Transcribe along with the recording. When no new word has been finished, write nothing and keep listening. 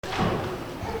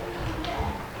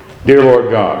Dear Lord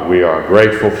God, we are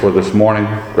grateful for this morning,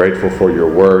 grateful for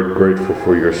your word, grateful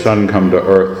for your Son come to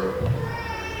earth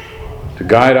to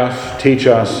guide us, teach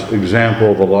us,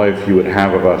 example the life you would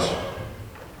have of us.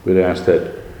 We'd ask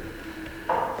that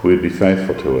we'd be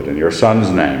faithful to it. In your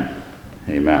Son's name,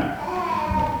 amen.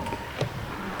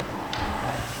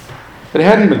 It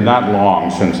hadn't been that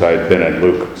long since I'd been in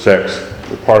Luke 6,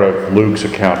 part of Luke's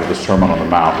account of the Sermon on the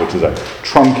Mount, which is a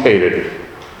truncated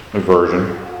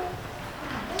version.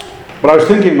 But I was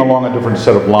thinking along a different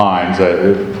set of lines. I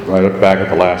looked back at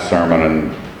the last sermon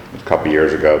and a couple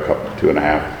years ago, two and a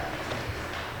half.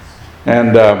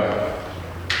 And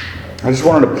I just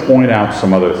wanted to point out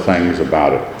some other things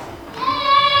about it.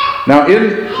 Now,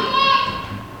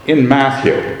 in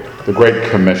Matthew, the Great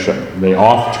Commission, the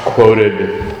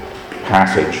oft-quoted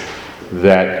passage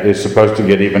that is supposed to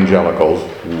get evangelicals,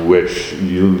 which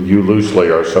you loosely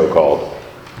are so-called,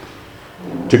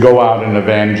 to go out and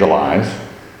evangelize.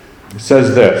 It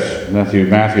says this, Matthew,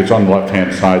 it's on the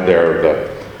left-hand side there of the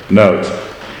notes.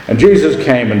 And Jesus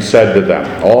came and said to them,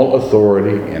 "All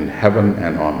authority in heaven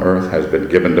and on earth has been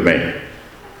given to me.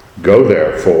 Go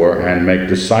therefore and make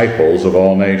disciples of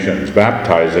all nations,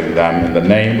 baptizing them in the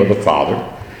name of the Father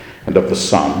and of the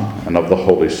Son and of the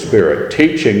Holy Spirit,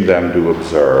 teaching them to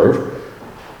observe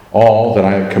all that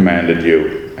I have commanded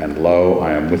you. And lo,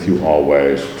 I am with you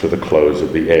always to the close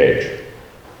of the age."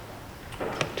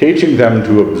 Teaching them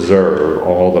to observe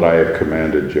all that I have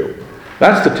commanded you.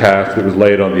 That's the task that was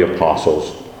laid on the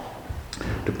apostles,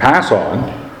 to pass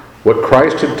on what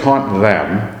Christ had taught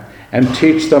them and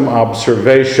teach them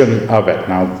observation of it.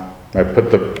 Now, I put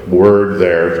the word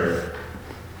there,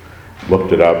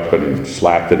 looked it up and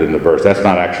slapped it in the verse. That's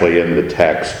not actually in the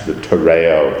text, the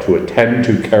tereo, to attend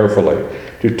to carefully,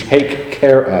 to take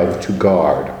care of, to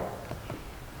guard.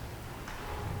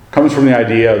 The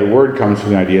word comes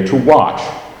from the idea to watch.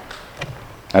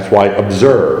 That's why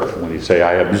observe, when you say,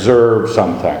 I observe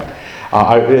something.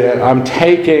 I'm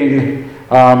taking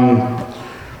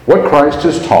what Christ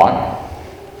has taught,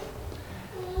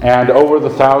 and over the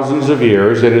thousands of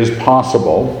years, it is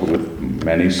possible, with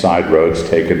many side roads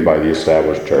taken by the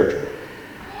established church,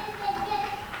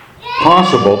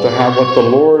 possible to have what the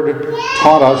Lord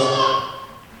taught us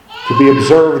to be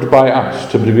observed by us,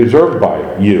 to be observed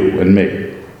by you and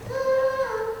me.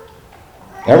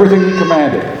 Everything He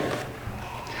commanded.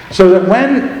 So that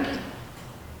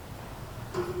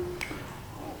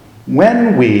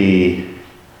when we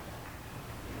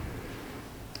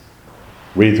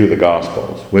read through the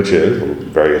Gospels, which is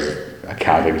various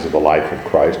accountings of the life of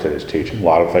Christ and His teaching, a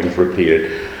lot of things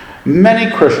repeated,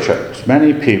 many Christians,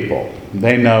 many people,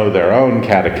 they know their own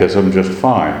catechism just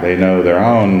fine. They know their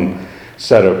own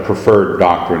set of preferred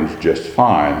doctrines just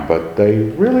fine, but they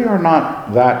really are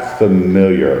not that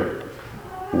familiar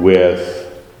with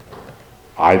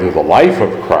either the life of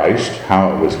Christ,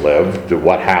 how it was lived,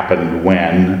 what happened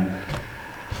when,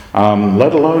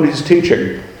 let alone His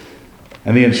teaching.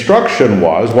 And the instruction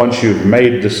was, once you've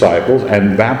made disciples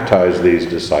and baptized these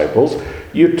disciples,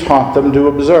 you taught them to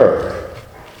observe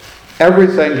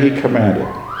everything He commanded.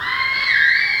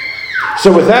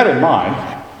 So with that in mind,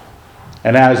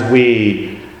 and as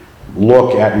we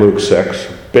look at Luke 6,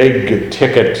 big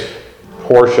ticket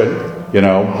portion,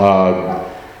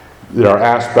 there are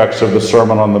aspects of the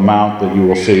Sermon on the Mount that you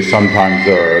will see sometimes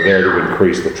are there to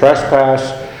increase the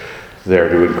trespass, there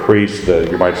to increase the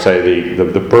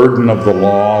burden of the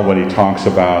law when he talks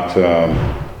about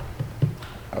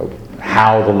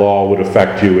how the law would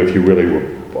affect you if you really were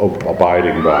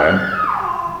abiding by it.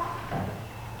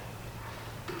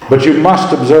 But you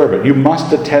must observe it. You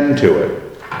must attend to it.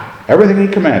 Everything He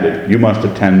commanded, you must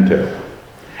attend to.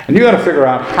 And you've got to figure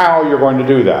out how you're going to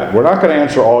do that. We're not going to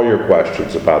answer all your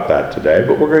questions about that today,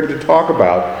 but we're going to talk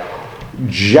about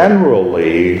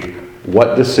generally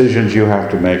what decisions you have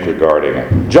to make regarding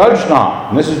it. Judge not.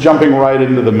 And this is jumping right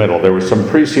into the middle. There was some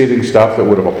preceding stuff that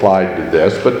would have applied to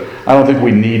this, but I don't think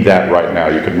we need that right now.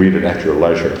 You can read it at your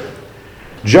leisure.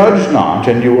 Judge not,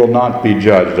 and you will not be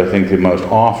judged. I think the most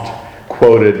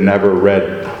oft-quoted,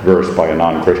 never-read verse by a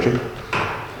non-Christian.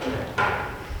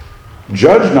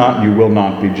 Judge not, you will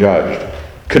not be judged.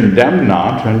 Condemn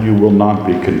not, and you will not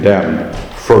be condemned.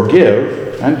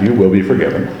 Forgive, and you will be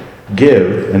forgiven.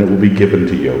 Give, and it will be given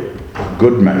to you.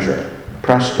 Good measure,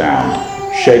 pressed down,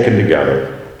 shaken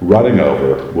together, running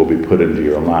over, will be put into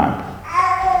your lap.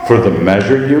 For the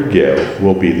measure you give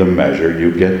will be the measure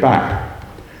you get back.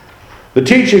 The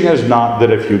teaching is not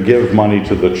that if you give money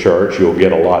to the church, you'll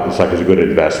get a lot. It's like it's a good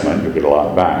investment, you'll get a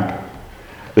lot back.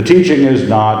 The teaching is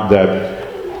not that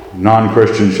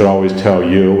non-Christians should always tell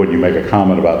you when you make a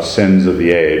comment about sins of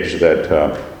the age that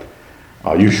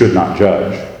You should not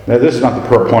judge. Now, this is not the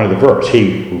point of the verse.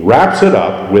 He wraps it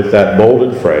up with that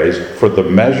bolded phrase, for the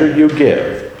measure you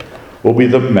give will be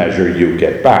the measure you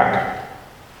get back.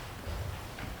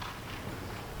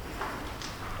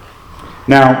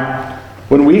 Now,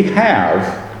 when we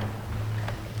have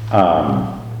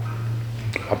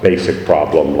a basic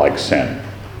problem like sin,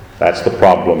 that's the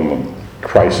problem,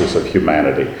 crisis of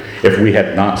humanity. If we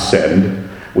had not sinned,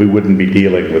 we wouldn't be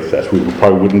dealing with this. We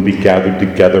probably wouldn't be gathered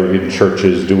together in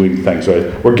churches doing things.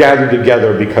 We're gathered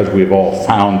together because we've all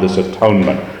found this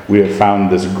atonement. We have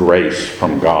found this grace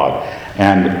from God.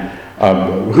 And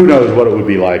who knows what it would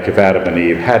be like if Adam and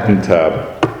Eve hadn't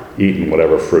eaten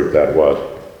whatever fruit that was.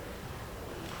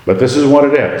 But this is what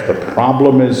it is. The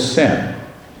problem is sin.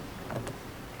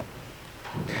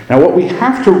 Now, what we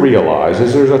have to realize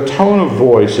is there's a tone of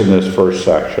voice in this first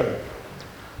section.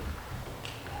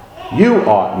 You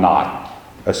ought not,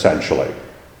 essentially,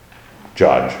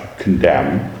 judge,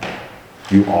 condemn.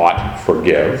 You ought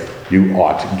forgive. You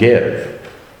ought give.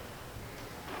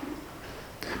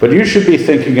 But you should be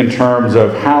thinking in terms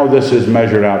of how this is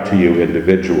measured out to you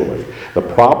individually. The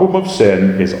problem of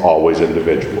sin is always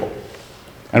individual.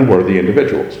 And we're the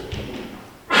individuals.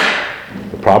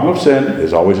 The problem of sin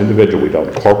is always individual. We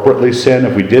don't corporately sin.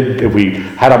 If we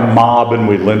had a mob and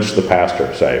we lynched the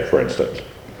pastor, say, for instance,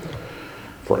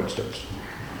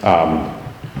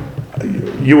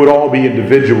 you would all be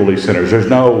individually sinners. There's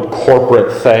no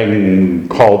corporate thing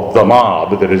called the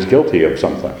mob that is guilty of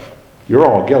something. You're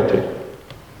all guilty.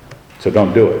 So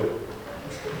don't do it.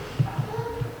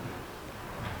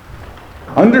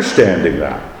 Understanding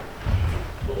that.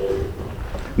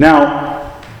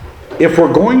 Now, if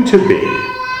we're going to be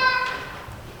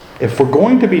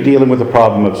dealing with the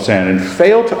problem of sin and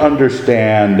fail to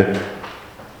understand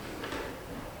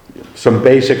some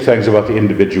basic things about the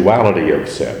individuality of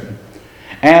sin,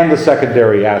 and the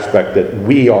secondary aspect that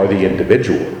we are the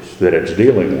individuals that it's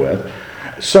dealing with,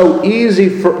 so easy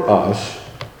for us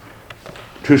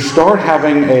to start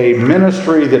having a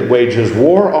ministry that wages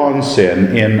war on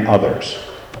sin in others.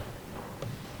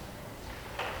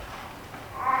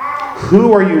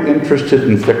 Who are you interested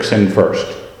in fixing first?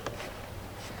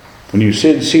 When you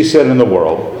see sin in the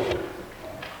world,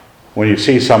 when you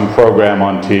see some program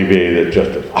on TV that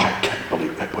just, I can't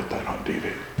believe they put that on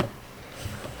TV.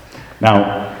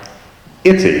 Now,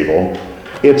 it's evil,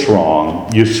 it's wrong,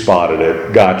 you spotted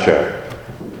it, gotcha.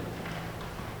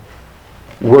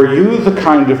 Were you the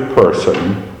kind of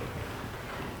person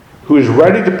who is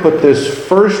ready to put this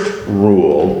first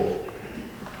rule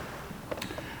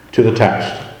to the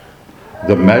test?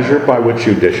 The measure by which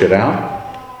you dish it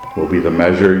out will be the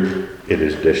measure it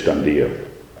is dished unto you.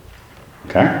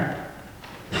 Okay?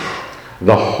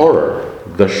 The horror,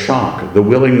 the shock, the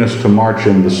willingness to march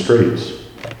in the streets,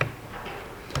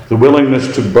 the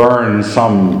willingness to burn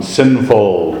some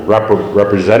sinful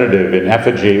representative in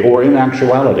effigy or in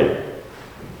actuality.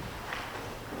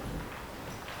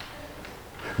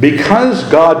 Because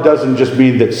God doesn't just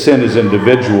mean that sin is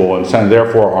individual and sin,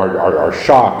 therefore our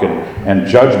shock and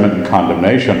judgment and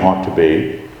condemnation ought to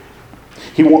be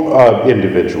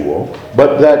individual,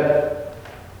 but that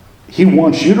He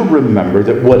wants you to remember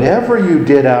that whatever you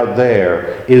did out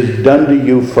there is done to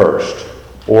you first,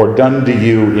 or done to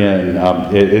you in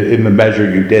the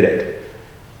measure you did it.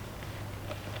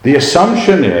 The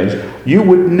assumption is you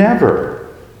would never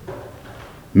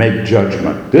make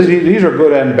judgment. These are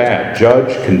good and bad.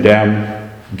 Judge,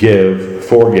 condemn, give,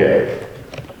 forgive.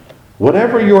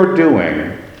 Whatever you're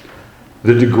doing,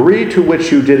 the degree to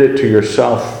which you did it to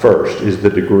yourself first is the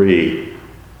degree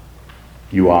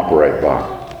you operate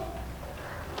by.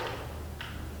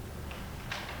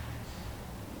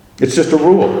 It's just a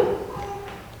rule.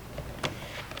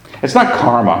 It's not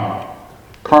karma.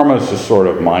 Karma is just sort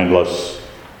of mindless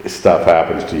stuff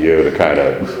happens to you to kind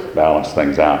of balance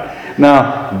things out.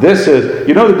 Now, this is,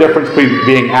 you know the difference between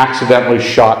being accidentally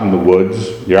shot in the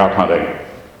woods? You're out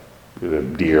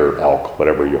hunting, deer, elk,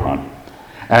 whatever you hunt.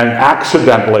 And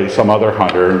accidentally some other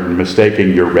hunter,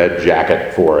 mistaking your red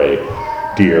jacket for a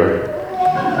deer,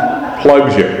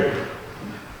 plugs you.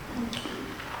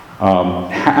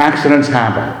 Accidents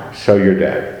happen, so you're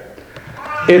dead.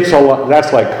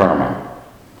 That's like karma.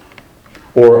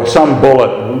 Or some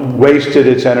bullet wasted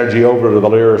its energy over to the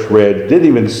nearest ridge, didn't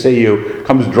even see you,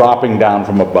 comes dropping down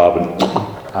from above, and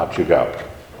out you go.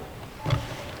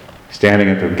 Standing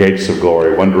at the gates of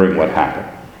glory, wondering what happened.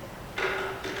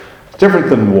 It's different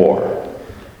than war.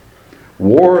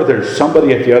 War, there's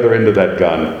somebody at the other end of that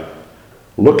gun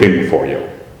looking for you.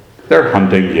 They're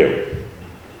hunting you.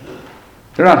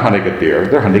 They're not hunting a deer,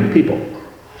 they're hunting people.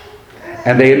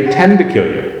 And they intend to kill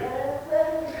you.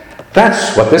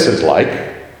 That's what this is like.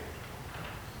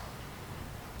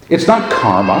 It's not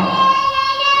karma.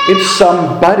 It's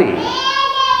somebody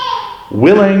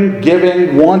willing,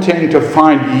 giving, wanting to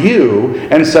find you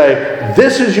and say,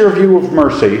 this is your view of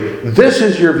mercy. This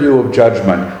is your view of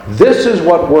judgment. This is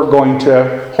what we're going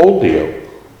to hold to you.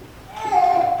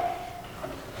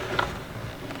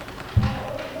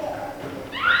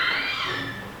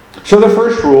 So the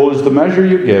first rule is the measure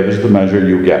you give is the measure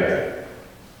you get.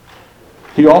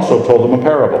 He also told them a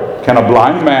parable. Can a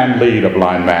blind man lead a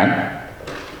blind man?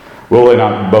 Will they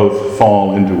not both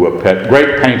fall into a pit?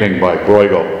 Great painting by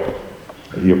Bruegel.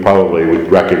 You probably would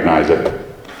recognize it.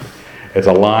 It's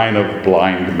a line of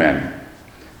blind men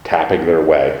tapping their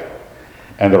way.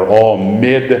 And they're all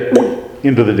mid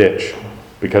into the ditch.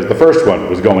 Because the first one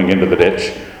was going into the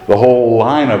ditch. The whole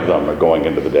line of them are going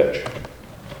into the ditch.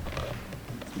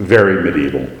 Very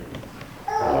medieval.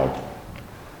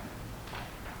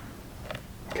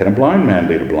 Can a blind man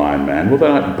lead a blind man? Will they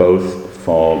not both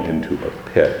fall into a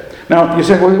pit? Now, you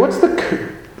say, well,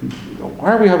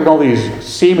 why are we having all these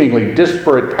seemingly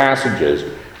disparate passages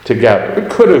together?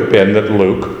 It could have been that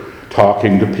Luke,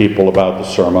 talking to people about the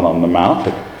Sermon on the Mount,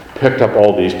 had picked up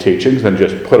all these teachings and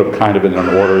just put them kind of in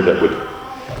an order that would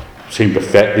seem to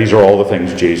fit. These are all the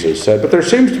things Jesus said. But there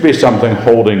seems to be something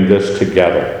holding this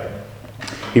together.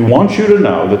 He wants you to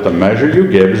know that the measure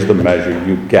you give is the measure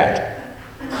you get.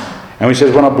 And he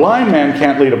says, when a blind man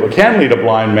can lead a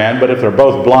blind man, but if they're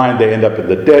both blind, they end up in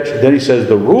the ditch. Then he says,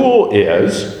 the rule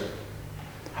is,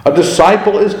 a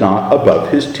disciple is not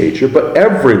above his teacher, but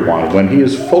everyone, when he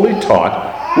is fully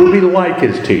taught, will be like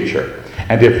his teacher.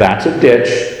 And if that's a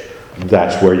ditch,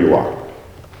 that's where you are.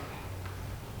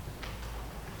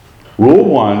 Rule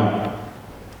 1,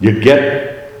 you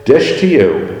get dished to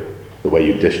you the way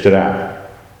you dished it out.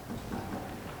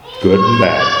 Good and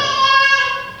bad.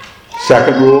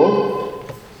 Second rule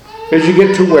is you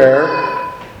get to where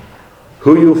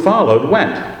who you followed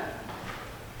went.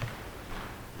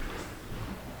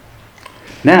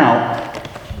 Now,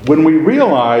 when we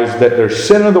realize that there's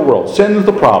sin in the world, sin is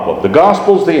the problem, the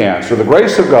gospel's the answer, the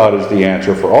grace of God is the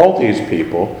answer for all these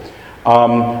people,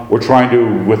 we're trying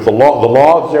to, with the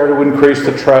law is there to increase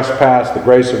the trespass, the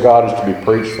grace of God is to be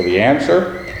preached for the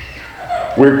answer.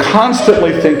 We're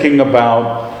constantly thinking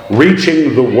about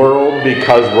reaching the world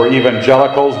because we're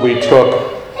evangelicals. We took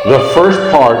the first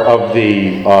part of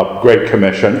the Great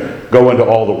Commission, go into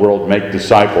all the world, make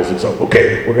disciples. And so,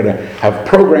 okay, we're going to have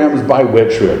programs by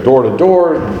which we are door to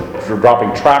door, we're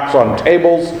dropping tracts on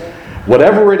tables.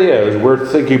 Whatever it is, we're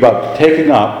thinking about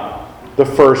taking up the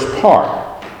first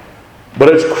part.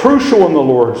 But it's crucial in the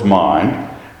Lord's mind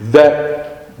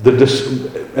that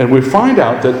and we find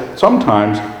out that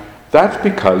sometimes that's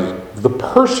because the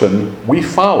person we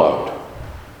followed.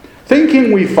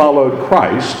 Thinking we followed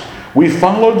Christ, we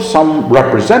followed some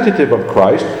representative of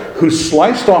Christ who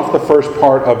sliced off the first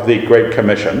part of the Great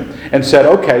Commission and said,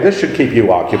 okay, this should keep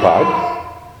you occupied.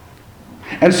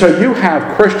 And so you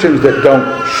have Christians that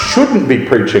shouldn't be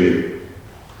preaching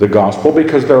the gospel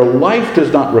because their life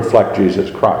does not reflect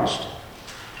Jesus Christ,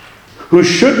 who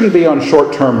shouldn't be on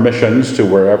short-term missions to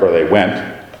wherever they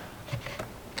went,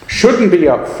 shouldn't be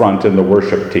up front in the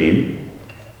worship team,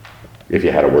 if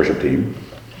you had a worship team.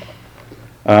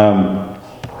 But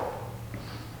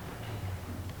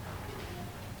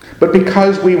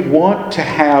because we want to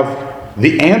have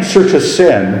the answer to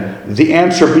sin, the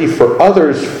answer be for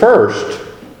others first,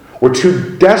 we're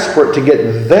too desperate to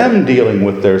get them dealing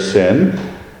with their sin.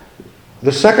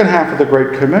 The second half of the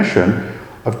Great Commission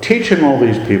of teaching all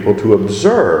these people to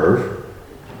observe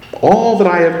all that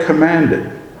I have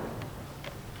commanded.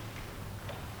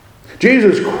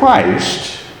 Jesus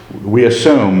Christ, we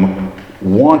assume,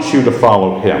 wants you to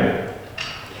follow him.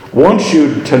 Wants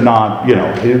you to not,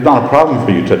 it's not a problem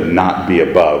for you to not be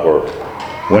above, or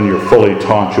when you're fully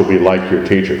taught, you'll be like your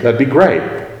teacher. That'd be great.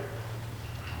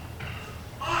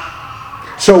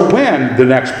 So when, the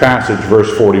next passage,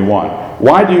 verse 41,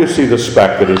 why do you see the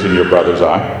speck that is in your brother's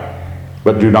eye,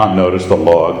 but do not notice the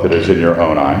log that is in your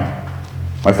own eye?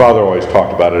 My father always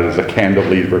talked about it as a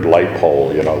cantilevered light pole,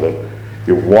 that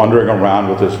you're wandering around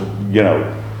with this,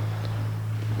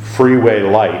 freeway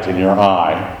light in your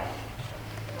eye,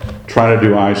 trying to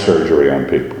do eye surgery on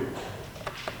people.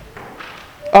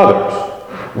 Others.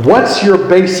 What's your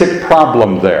basic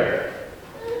problem there?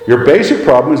 Your basic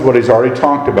problem is what he's already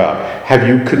talked about. Have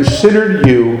you considered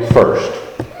you first?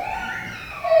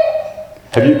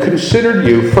 Have you considered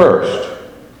you first?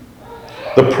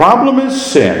 The problem is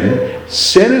sin.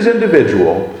 Sin is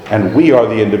individual, and we are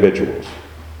the individuals.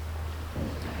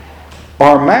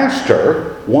 Our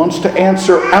Master wants to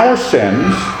answer our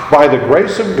sins by the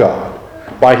grace of God,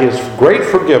 by his great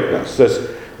forgiveness,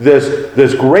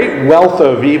 this great wealth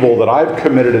of evil that I've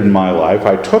committed in my life,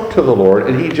 I took to the Lord,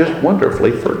 and He just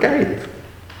wonderfully forgave.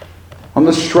 On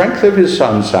the strength of His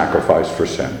Son's sacrifice for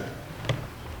sin.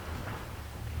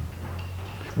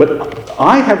 But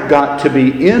I have got to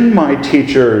be in my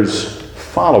teacher's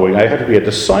following. I have to be a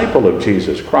disciple of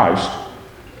Jesus Christ.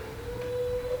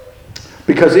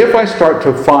 Because if I start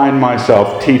to find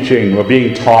myself teaching or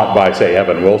being taught by, say,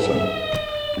 Evan Wilson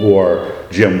or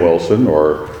Jim Wilson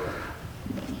or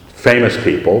famous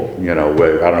people, I don't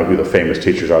know who the famous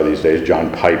teachers are these days,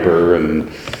 John Piper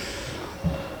and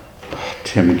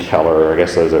Tim Keller, I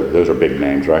guess those are big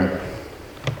names, right?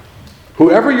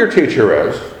 Whoever your teacher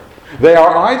is, they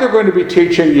are either going to be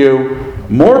teaching you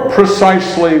more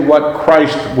precisely what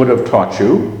Christ would have taught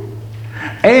you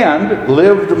and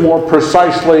lived more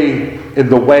precisely in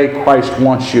the way Christ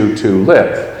wants you to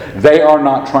live. They are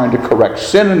not trying to correct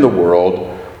sin in the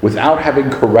world without having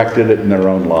corrected it in their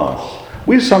own lives.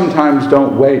 We sometimes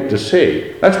don't wait to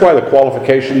see. That's why the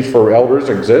qualifications for elders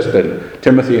exist in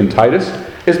Timothy and Titus,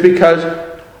 is because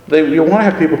you want to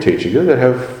have people teaching you that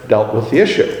have dealt with the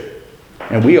issue.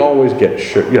 And we always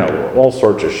get all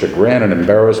sorts of chagrin and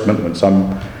embarrassment when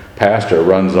some pastor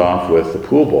runs off with the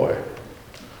pool boy.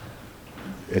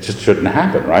 It just shouldn't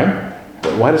happen, right?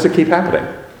 But why does it keep happening?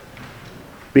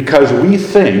 Because we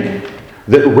think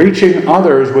that reaching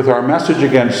others with our message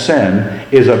against sin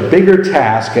is a bigger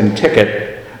task and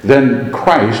ticket than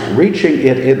Christ reaching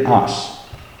it in us,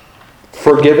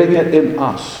 forgiving it in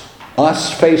us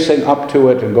facing up to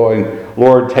it and going,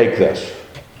 Lord, take this.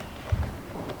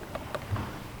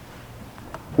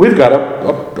 We've got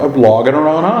a log in our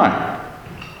own eye.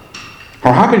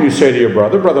 Or how can you say to your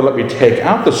brother, brother, let me take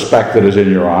out the speck that is in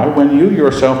your eye, when you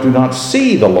yourself do not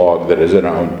see the log that is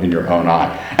in your own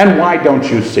eye? And why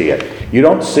don't you see it? You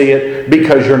don't see it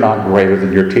because you're not greater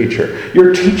than your teacher.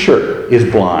 Your teacher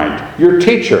is blind. Your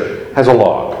teacher has a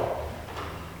log.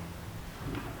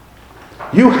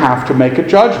 You have to make a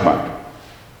judgment.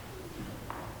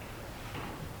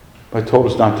 I told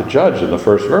us not to judge in the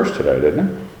first verse today, didn't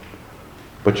it?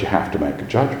 But you have to make a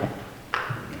judgment.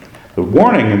 The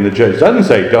warning in the judge doesn't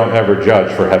say don't ever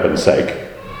judge for heaven's sake.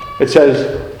 It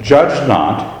says judge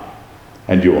not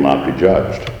and you will not be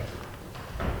judged.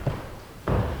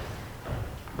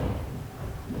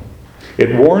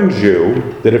 It warns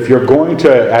you that if you're going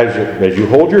to, as you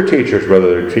hold your teachers, whether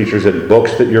they're teachers in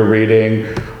books that you're reading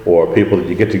or people that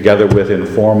you get together with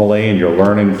informally and you're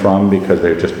learning from because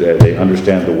they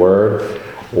understand the Word,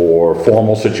 or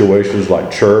formal situations like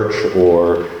church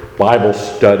or Bible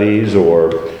studies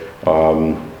or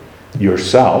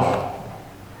yourself,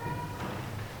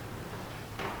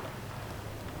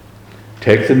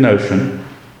 take the notion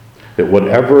that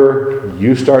whatever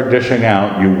you start dishing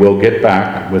out, you will get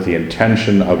back with the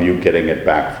intention of you getting it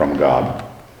back from God.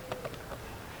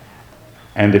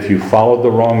 And if you followed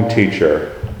the wrong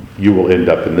teacher, you will end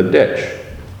up in the ditch.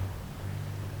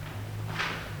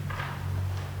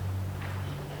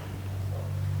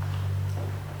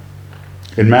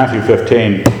 In Matthew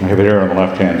 15, I have it here on the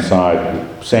left-hand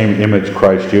side, same image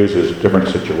Christ uses, different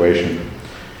situation.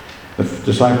 The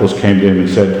disciples came to him and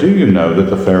said, "Do you know that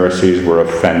the Pharisees were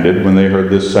offended when they heard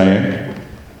this saying?"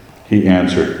 He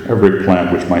answered, "Every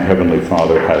plant which my heavenly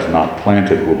Father has not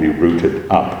planted will be rooted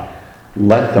up.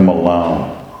 Let them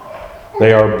alone.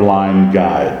 They are blind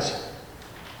guides.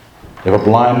 If a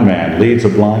blind man leads a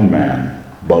blind man,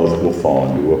 both will fall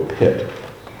into a pit."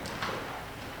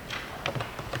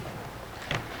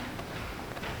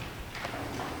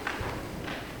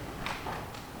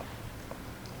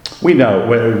 We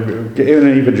know, in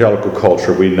an evangelical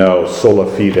culture, we know sola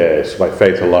fide, by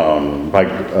faith alone, by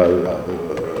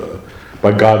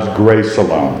God's grace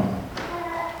alone.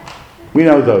 We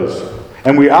know those.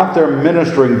 And we're out there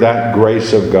ministering that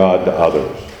grace of God to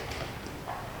others.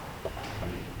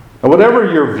 And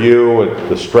whatever your view of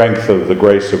the strength of the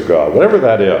grace of God, whatever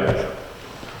that is,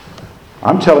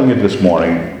 I'm telling you this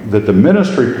morning that the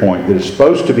ministry point that is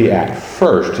supposed to be at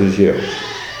first is you.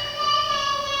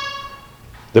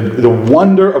 The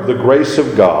wonder of the grace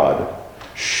of God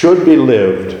should be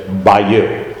lived by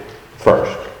you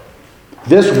first.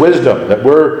 This wisdom that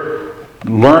we're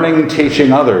learning,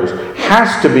 teaching others,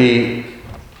 has to be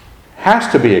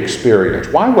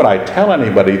experienced. Why would I tell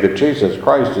anybody that Jesus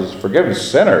Christ has forgiven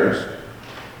sinners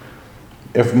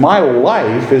if my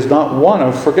life is not one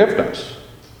of forgiveness?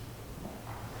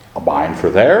 Mine for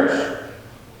theirs,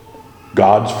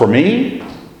 God's for me,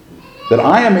 that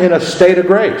I am in a state of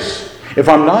grace. If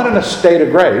I'm not in a state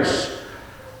of grace,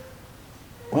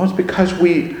 well, it's because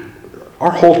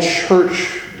our whole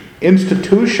church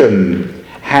institution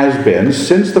has been,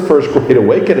 since the First Great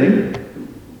Awakening,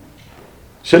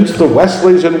 Since the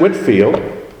Wesleys in Whitefield,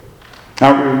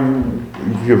 now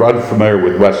if you're unfamiliar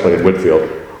with Wesley and Whitefield,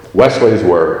 Wesleys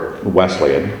were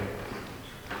Wesleyan,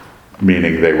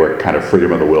 meaning they were kind of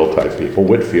freedom of the will type people.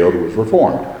 Whitefield was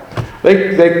Reformed.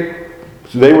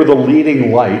 They were the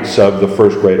leading lights of the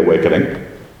First Great Awakening.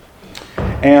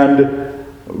 And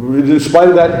in spite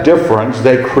of that difference,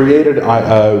 they created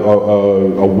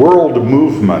a world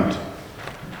movement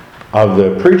of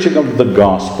the preaching of the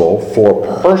gospel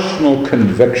for personal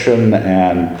conviction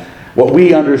and what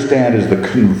we understand as the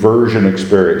conversion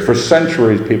experience. For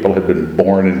centuries, people had been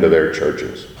born into their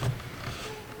churches,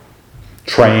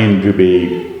 trained to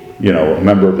be, a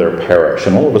member of their parish.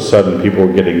 And all of a sudden, people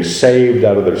were getting saved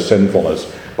out of their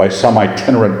sinfulness by some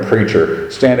itinerant preacher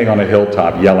standing on a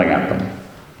hilltop yelling at them.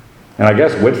 And I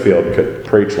guess Whitefield could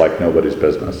preach like nobody's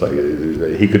business.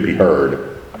 He could be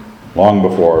heard long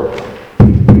before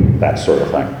that sort of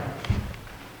thing.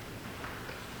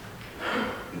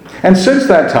 And since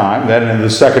that time, then in the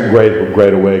Second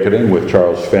Great Awakening with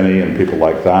Charles Finney and people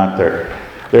like that,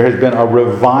 there has been a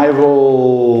revival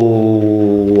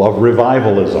of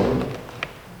revivalism.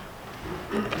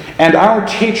 And our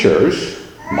teachers,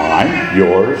 mine,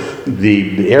 yours,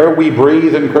 the air we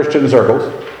breathe in Christian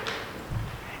circles,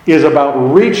 is about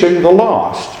reaching the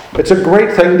lost. It's a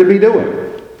great thing to be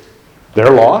doing.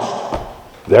 They're lost.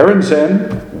 They're in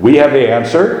sin. We have the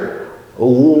answer.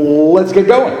 Let's get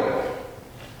going.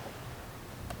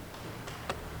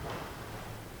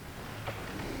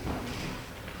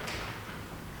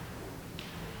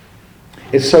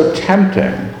 It's so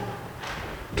tempting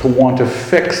to want to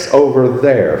fix over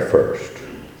there first.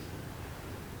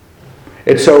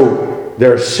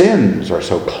 Their sins are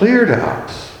so clear to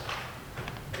us.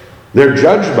 Their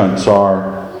judgments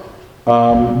are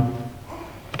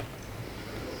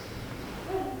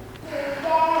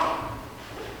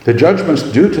the judgments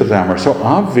due to them are so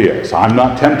obvious. I'm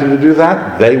not tempted to do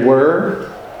that. They were.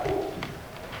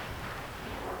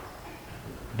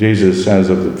 Jesus says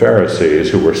of the Pharisees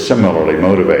who were similarly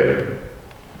motivated,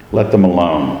 let them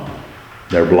alone.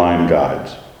 They're blind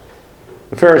guides.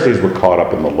 The Pharisees were caught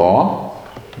up in the law,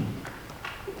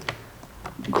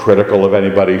 critical of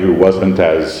anybody who wasn't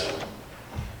as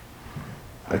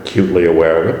acutely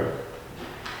aware of it.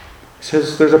 He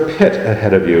says there's a pit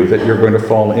ahead of you that you're going to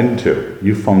fall into.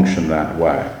 You function that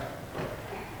way.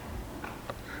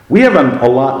 We have a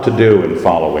lot to do in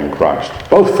following Christ.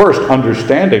 Both first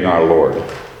understanding our Lord,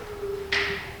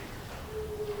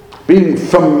 being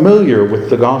familiar with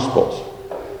the Gospels,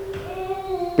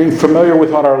 being familiar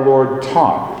with what our Lord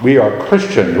taught. We are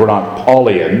Christians. We're not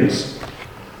Paulians.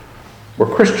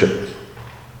 We're Christians.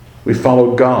 We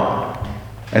follow God,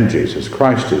 and Jesus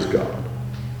Christ is God.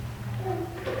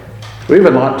 We have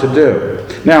a lot to do.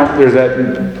 Now, there's that,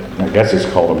 I guess it's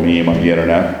called a meme on the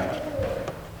internet.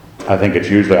 I think it's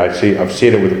usually, I've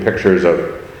seen it with the pictures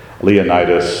of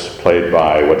Leonidas, played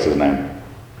by, what's his name?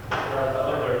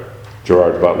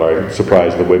 Gerard Butler. I'm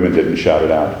surprised the women didn't shout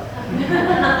it out.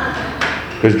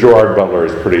 Because Gerard Butler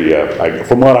is pretty,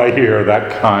 from what I hear,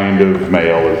 that kind of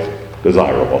male is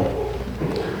desirable.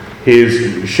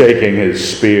 He's shaking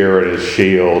his spear and his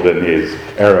shield and his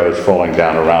arrows falling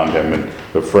down around him, and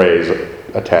the phrase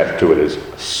attached to it is,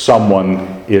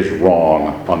 someone is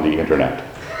wrong on the internet.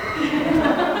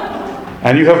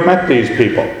 And you have met these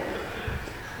people.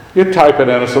 You type it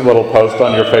in as a little post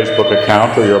on your Facebook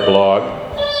account or your blog,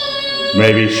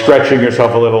 maybe stretching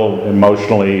yourself a little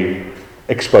emotionally,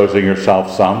 exposing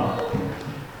yourself some.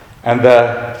 And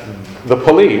the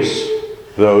police,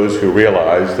 those who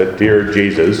realize that, dear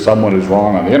Jesus, someone is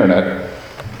wrong on the internet,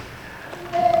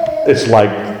 it's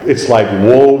like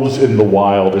wolves in the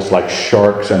wild. It's like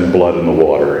sharks and blood in the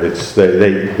water.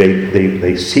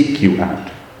 They seek you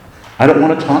out. I don't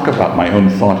want to talk about my own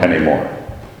thought anymore.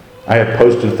 I have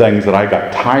posted things that I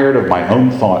got tired of my own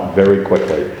thought very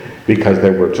quickly because they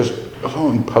were just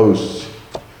long posts.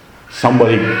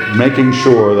 Somebody making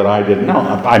sure that I didn't know.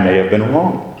 I may have been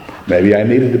wrong. Maybe I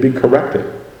needed to be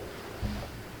corrected.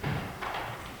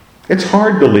 It's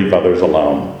hard to leave others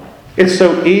alone. It's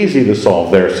so easy to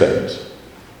solve their sins.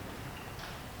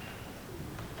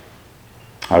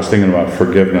 I was thinking about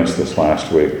forgiveness this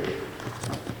last week.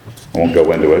 I won't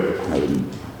go into it. I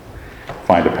didn't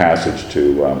find a passage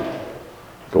to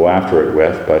go after it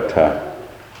with, but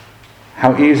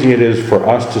how easy it is for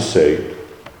us to see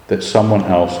that someone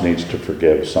else needs to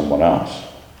forgive someone else.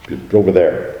 Over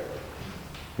there.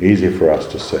 Easy for us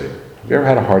to see. Have you ever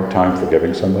had a hard time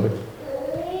forgiving somebody?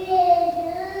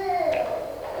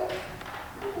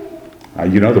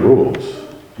 You know the rules.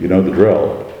 You know the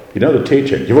drill. You know the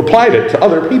teaching. You've applied it to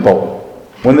other people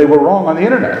when they were wrong on the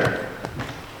internet.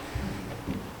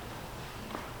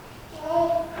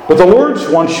 But the Lord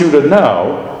wants you to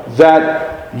know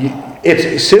that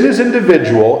sin is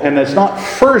individual, and it's not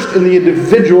first in the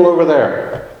individual over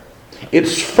there.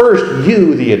 It's first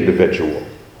you, the individual.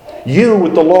 You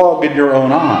with the log in your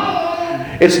own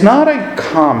eye. It's not a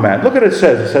comment. Look at what it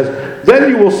says. It says, then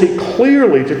you will see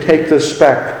clearly to take the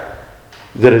speck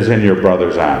that is in your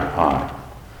brother's eye.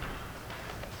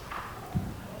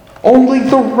 Only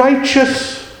the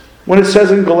righteous, when it says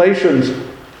in Galatians,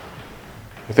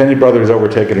 if any brother is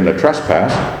overtaken in a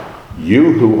trespass,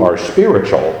 you who are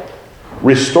spiritual,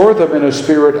 restore them in a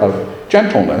spirit of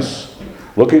gentleness,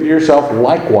 looking to yourself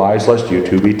likewise, lest you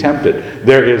too be tempted.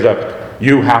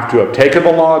 You have to have taken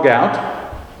the log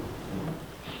out.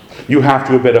 You have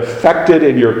to have been affected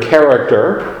in your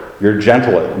character. You're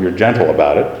gentle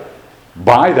about it,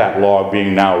 by that log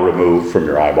being now removed from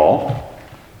your eyeball.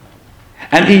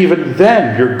 And even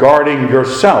then, you're guarding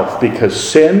yourself, because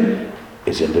sin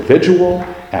is individual,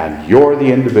 and you're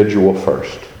the individual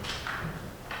first.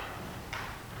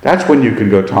 That's when you can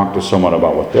go talk to someone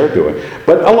about what they're doing.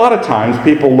 But a lot of times,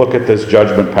 people look at this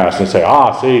judgment pass and say,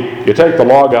 see, you take the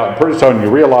log out, and pretty soon you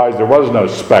realize there was no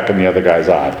speck in the other guy's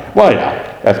eye. Well,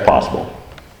 yeah, that's possible.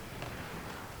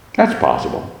 That's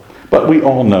possible. But we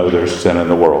all know there's sin in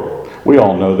the world. We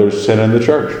all know there's sin in the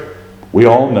church. We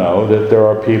all know that there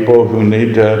are people who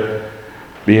need to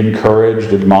be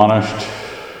encouraged, admonished,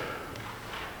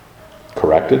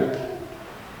 corrected.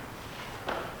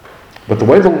 But the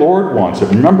way the Lord wants it,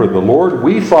 remember, the Lord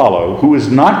we follow, who is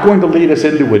not going to lead us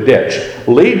into a ditch,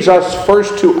 leads us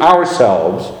first to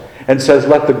ourselves and says,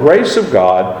 let the grace of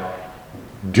God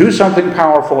do something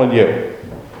powerful in you.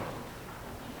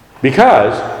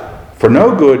 Because, for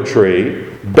no good tree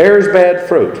bears bad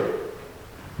fruit,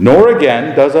 nor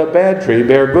again does a bad tree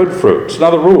bear good fruit. It's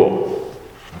another rule.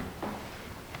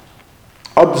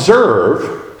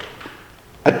 Observe,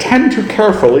 attend to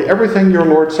carefully everything your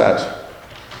Lord says.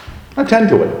 Attend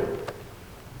to it.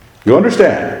 You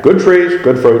understand. Good trees,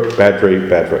 good fruit. Bad tree,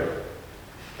 bad fruit.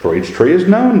 For each tree is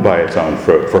known by its own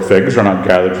fruit. For figs are not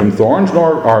gathered from thorns,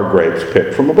 nor are grapes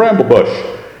picked from a bramble bush,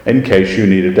 in case you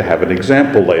needed to have an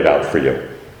example laid out for you.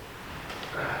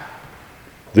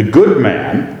 The good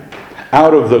man,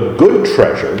 out of the good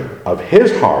treasure of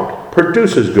his heart,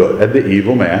 produces good. And the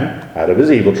evil man, out of his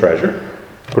evil treasure,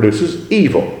 produces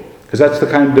evil. Because that's the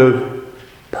kind of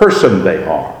person they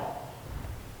are.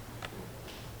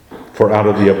 For out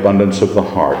of the abundance of the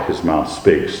heart his mouth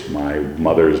speaks. My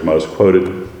mother's most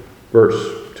quoted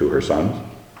verse to her sons.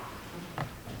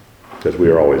 Because we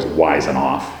are always wising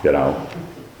off,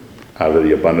 Out of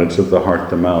the abundance of the heart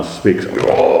the mouth speaks.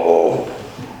 Oh!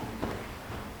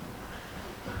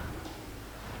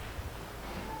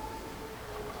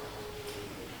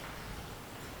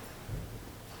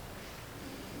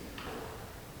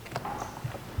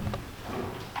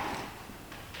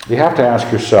 You have to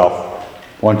ask yourself,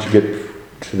 once you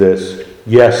get to this,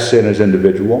 yes, sin is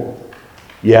individual.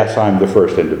 Yes, I'm the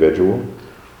first individual.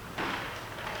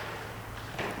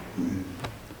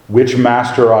 Which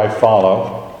master I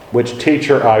follow, which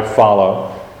teacher I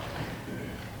follow,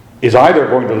 is either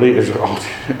going to lead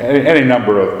any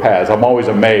number of paths. I'm always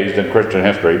amazed in Christian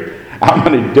history how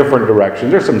many different directions.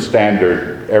 There's some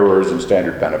standard errors and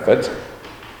standard benefits,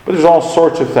 but there's all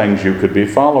sorts of things you could be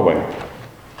following.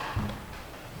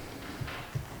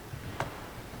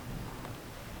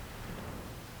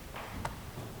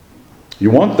 You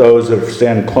want those that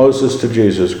stand closest to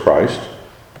Jesus Christ.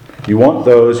 You want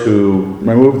those who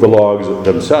remove the logs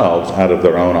themselves out of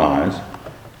their own eyes.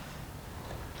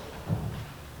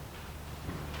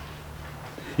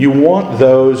 You want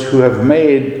those who have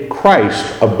made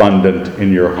Christ abundant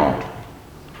in your heart.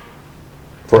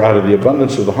 For out of the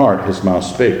abundance of the heart, his mouth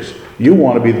speaks. You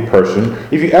want to be the person,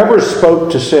 if you ever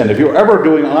spoke to sin, if you're ever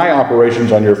doing eye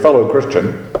operations on your fellow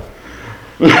Christian,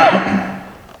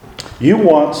 you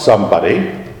want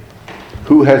somebody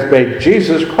who has made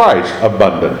Jesus Christ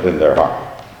abundant in their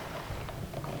heart.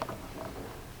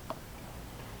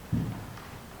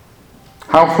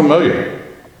 How familiar?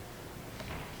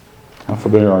 How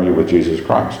familiar are you with Jesus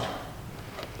Christ?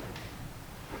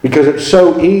 Because it's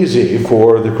so easy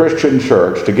for the Christian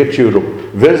church to get you to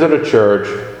visit a church,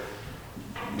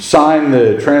 sign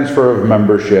the transfer of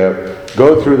membership,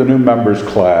 go through the new members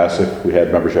class, if we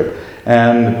had membership,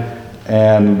 and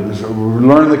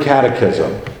learn the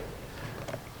catechism,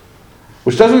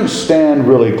 which doesn't stand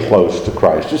really close to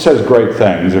Christ. It says great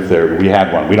things if we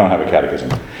had one. We don't have a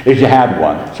catechism. If you had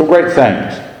one, some great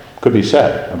things could be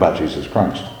said about Jesus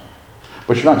Christ.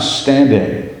 But you're not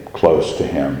standing close to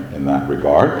him in that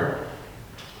regard.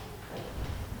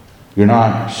 You're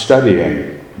not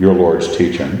studying your Lord's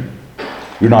teaching.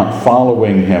 You're not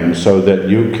following him so that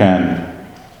you can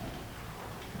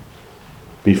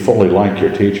be fully like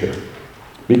your teacher.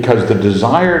 Because the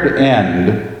desired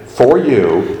end for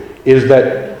you is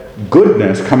that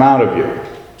goodness come out of you.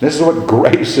 This is what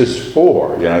grace is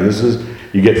for.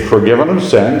 You get forgiven of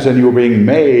sins, and you're being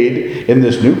made in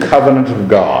this new covenant of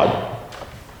God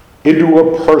into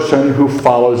a person who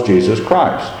follows Jesus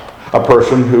Christ. A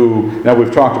person who, now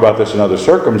we've talked about this in other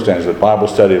circumstances, at Bible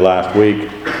study last week,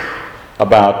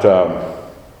 about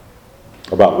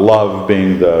love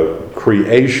being the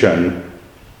creation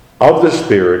of the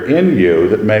Spirit in you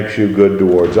that makes you good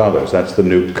towards others. That's the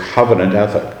new covenant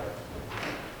ethic.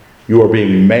 You are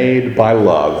being made by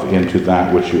love into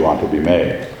that which you ought to be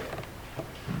made.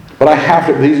 But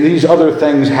these other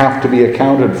things have to be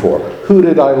accounted for. Who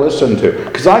did I listen to?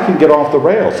 Because I can get off the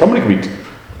rails. Somebody can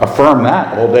affirm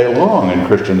that all day long in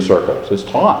Christian circles. It's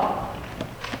taught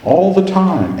all the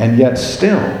time. And yet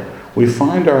still, we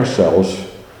find ourselves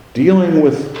dealing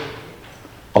with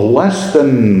a less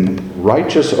than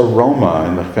righteous aroma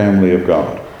in the family of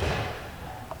God.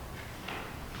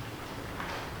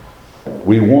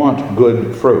 We want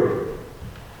good fruit.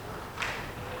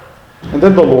 And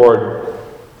then the Lord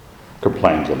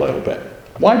complains a little bit.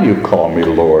 Why do you call me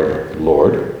Lord,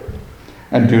 Lord,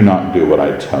 and do not do what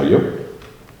I tell you?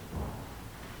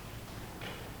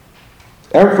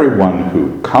 Everyone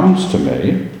who comes to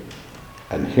me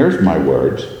and hears my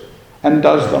words and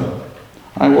does them,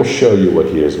 I will show you what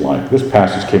he is like. This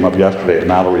passage came up yesterday at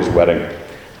Mallory's wedding,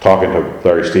 talking to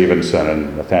Larry Stevenson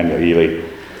and Nathaniel Ely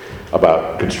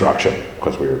about construction,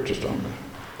 because we were just on.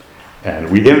 And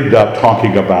we ended up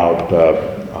talking about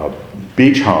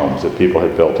beach homes that people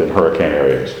had built in hurricane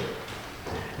areas,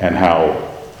 and how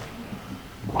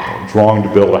it's wrong to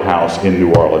build a house in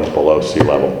New Orleans below sea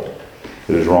level.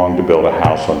 It is wrong to build a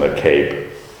house on the Cape.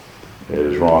 It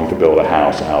is wrong to build a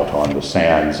house out on the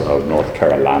sands of North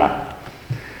Carolina,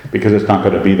 because it's not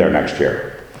going to be there next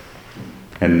year.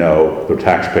 And no, the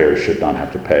taxpayers should not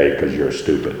have to pay because you're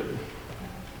stupid.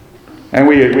 And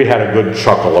we had a good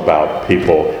chuckle about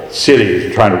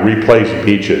cities trying to replace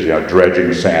beaches,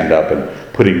 dredging sand up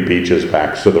and putting beaches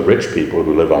back so the rich people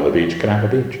who live on the beach can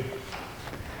have a beach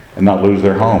and not lose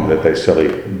their home that they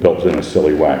built in a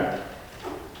silly way.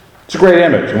 It's a great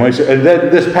image. And then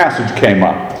this passage came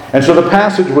up. And so the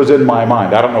passage was in my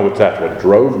mind. I don't know if that's what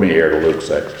drove me here to Luke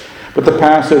 6. But the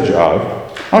passage of,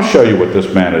 I'll show you what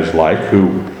this man is like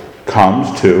who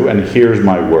comes to and hears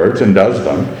my words and does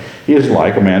them. He is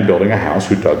like a man building a house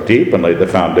who dug deep and laid the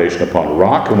foundation upon a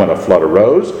rock, and when a flood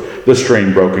arose, the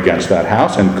stream broke against that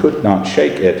house and could not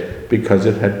shake it because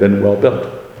it had been well built.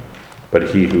 But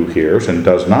he who hears and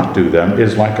does not do them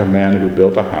is like a man who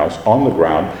built a house on the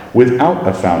ground without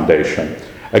a foundation,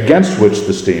 against which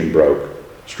the stream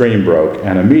broke,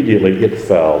 and immediately it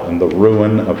fell, and the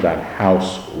ruin of that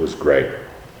house was great.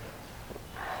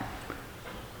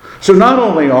 So not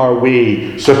only are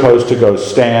we supposed to go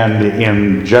stand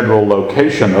in general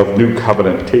location of New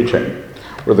Covenant teaching,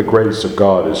 where the grace of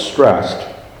God is stressed,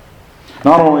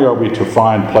 not only are we to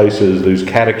find places whose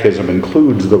catechism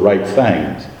includes the right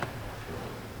things,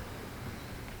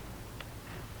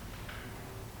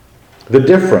 the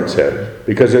difference here,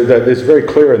 because it's very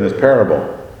clear in this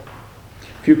parable.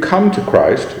 If you come to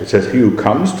Christ, it says, he who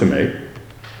comes to me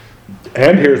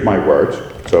and hears my words,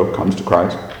 so comes to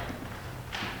Christ,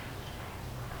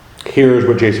 hears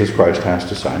what Jesus Christ has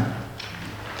to say,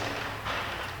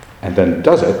 and then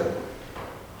does it.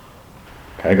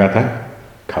 Okay, got that?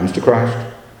 Comes to Christ,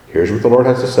 hears what the Lord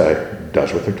has to say,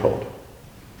 does what they're told.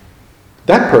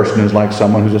 That person is like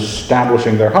someone who's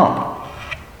establishing their home.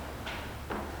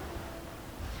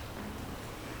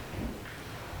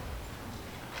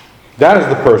 That is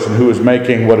the person who is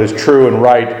making what is true and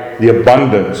right the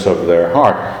abundance of their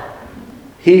heart.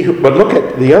 But look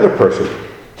at the other person.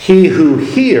 He who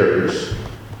hears,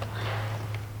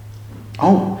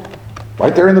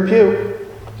 right there in the pew,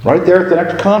 right there at the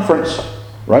next conference,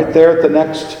 right there at the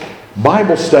next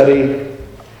Bible study,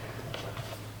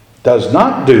 does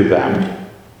not do them.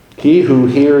 He who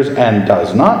hears and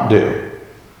does not do.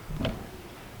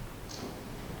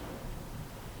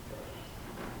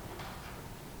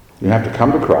 You have to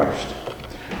come to Christ.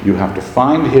 You have to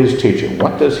find his teaching.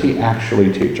 What does he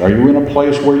actually teach? Are you in a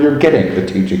place where you're getting the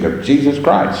teaching of Jesus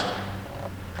Christ?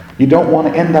 You don't want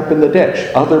to end up in the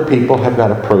ditch. Other people have got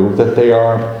to prove that they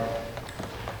are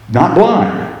not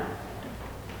blind.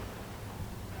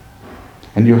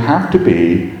 And you have to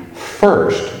be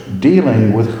first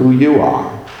dealing with who you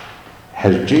are.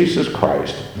 Has Jesus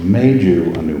Christ made you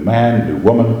a new man, new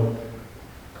woman?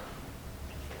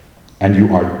 And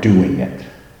you are doing it.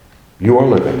 You are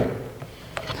living it.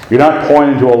 You're not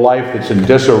pointing to a life that's in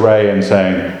disarray and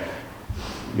saying,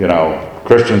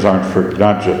 Christians aren't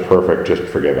not just perfect, just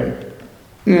forgiven.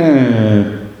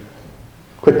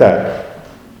 Quit that.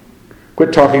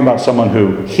 Quit talking about someone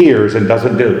who hears and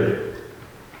doesn't do.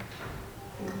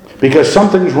 Because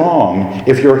something's wrong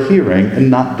if you're hearing and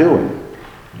not doing.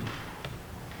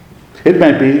 It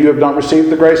may be you have not received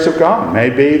the grace of God. It may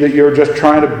be that you're just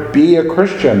trying to be a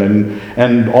Christian,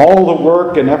 and all the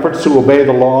work and efforts to obey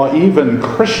the law, even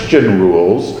Christian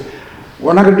rules,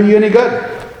 we're not going to do you any good.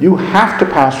 You have to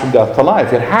pass from death to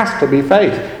life. It has to be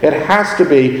faith. It has to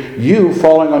be you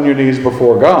falling on your knees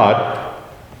before God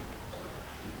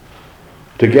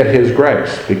to get His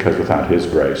grace, because without His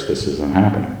grace, this isn't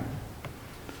happening.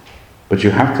 But you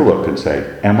have to look and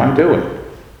say, am I doing?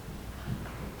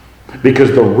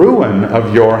 Because the ruin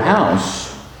of your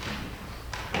house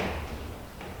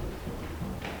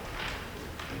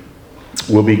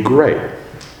will be great.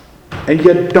 And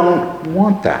you don't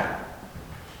want that,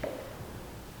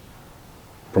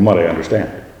 from what I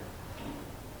understand.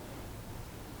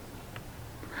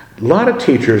 A lot of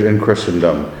teachers in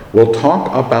Christendom will talk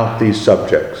about these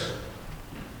subjects.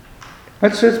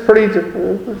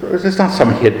 It's not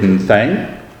some hidden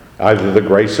thing, either the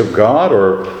grace of God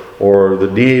or the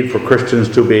need for Christians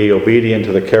to be obedient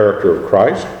to the character of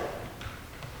Christ.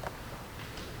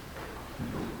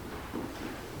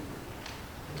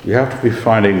 You have to be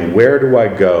finding, where do I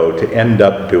go to end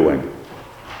up doing?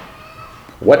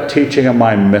 What teaching am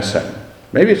I missing?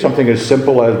 Maybe it's something as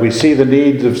simple as we see the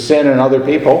needs of sin in other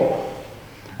people,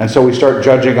 and so we start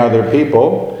judging other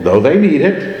people, though they need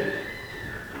it,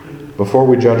 before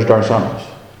we judged ourselves.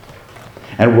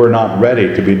 And we're not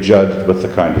ready to be judged with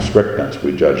the kind of strictness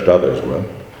we judged others with.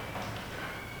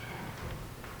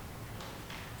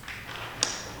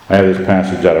 I have this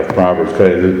passage out of Proverbs,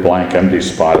 this blank empty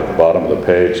spot at the bottom of the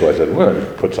page, so I said,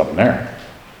 well, put something there.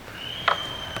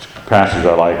 It's a passage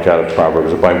I like out of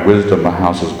Proverbs. By wisdom the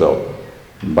house is built,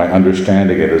 by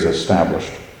understanding it is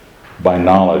established. By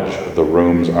knowledge the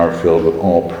rooms are filled with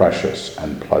all precious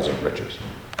and pleasant riches.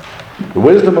 The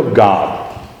wisdom of God,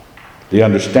 the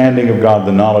understanding of God,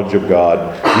 the knowledge of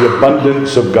God, the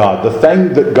abundance of God, the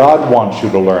thing that God wants you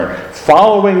to learn,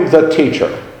 following the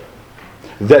teacher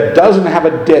that doesn't have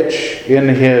a ditch in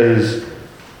his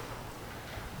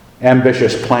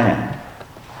ambitious plan.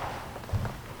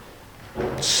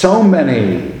 So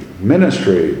many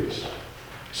ministries,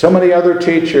 so many other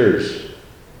teachers,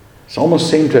 it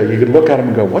almost seemed you could look at them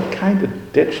and go, what kind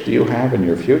of ditch do you have in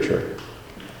your future?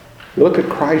 You look at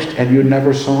Christ and you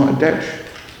never saw a ditch.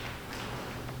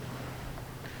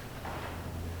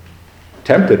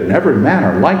 Tempted in every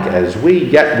manner, like as we,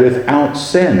 yet without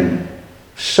sin.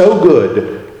 So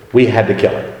good, we had to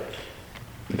kill it.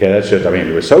 Okay,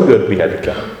 it was so good, we had to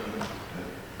kill it.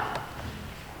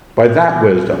 By that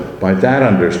wisdom, by that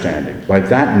understanding, by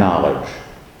that knowledge,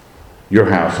 your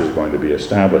house is going to be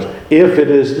established. If it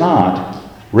is not,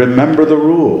 remember the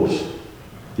rules.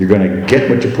 You're going to get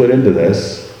what you put into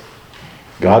this.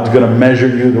 God's going to measure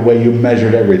you the way you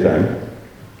measured everything,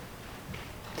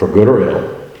 for good or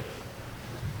ill.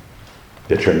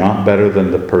 That you're not better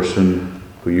than the person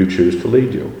who you choose to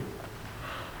lead you.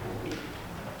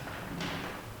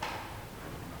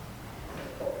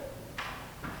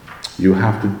 You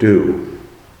have to do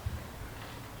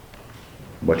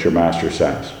what your master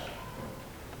says.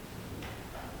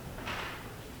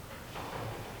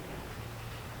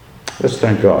 Let's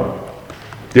thank God.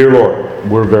 Dear Lord,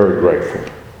 we're very grateful.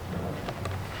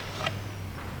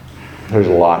 There's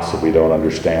lots that we don't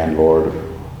understand, Lord.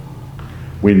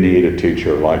 We need a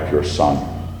teacher like your Son,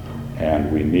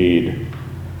 and we need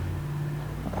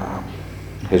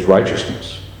his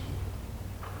righteousness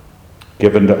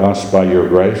given to us by your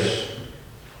grace,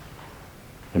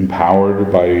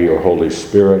 empowered by your Holy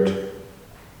Spirit.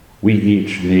 We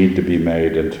each need to be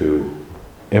made into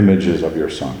images of your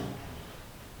Son,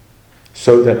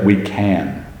 so that we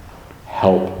can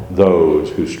help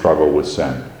those who struggle with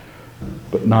sin,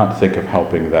 but not think of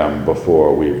helping them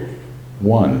before we've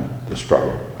won the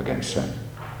struggle against sin.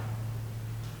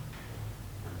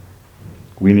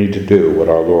 We need to do what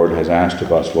our Lord has asked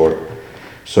of us, Lord,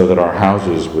 so that our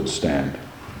houses would stand.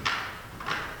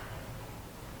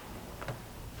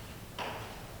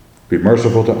 Be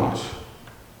merciful to us.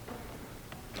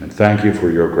 And thank you for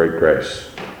your great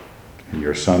grace. In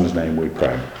your Son's name we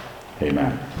pray.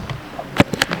 Amen.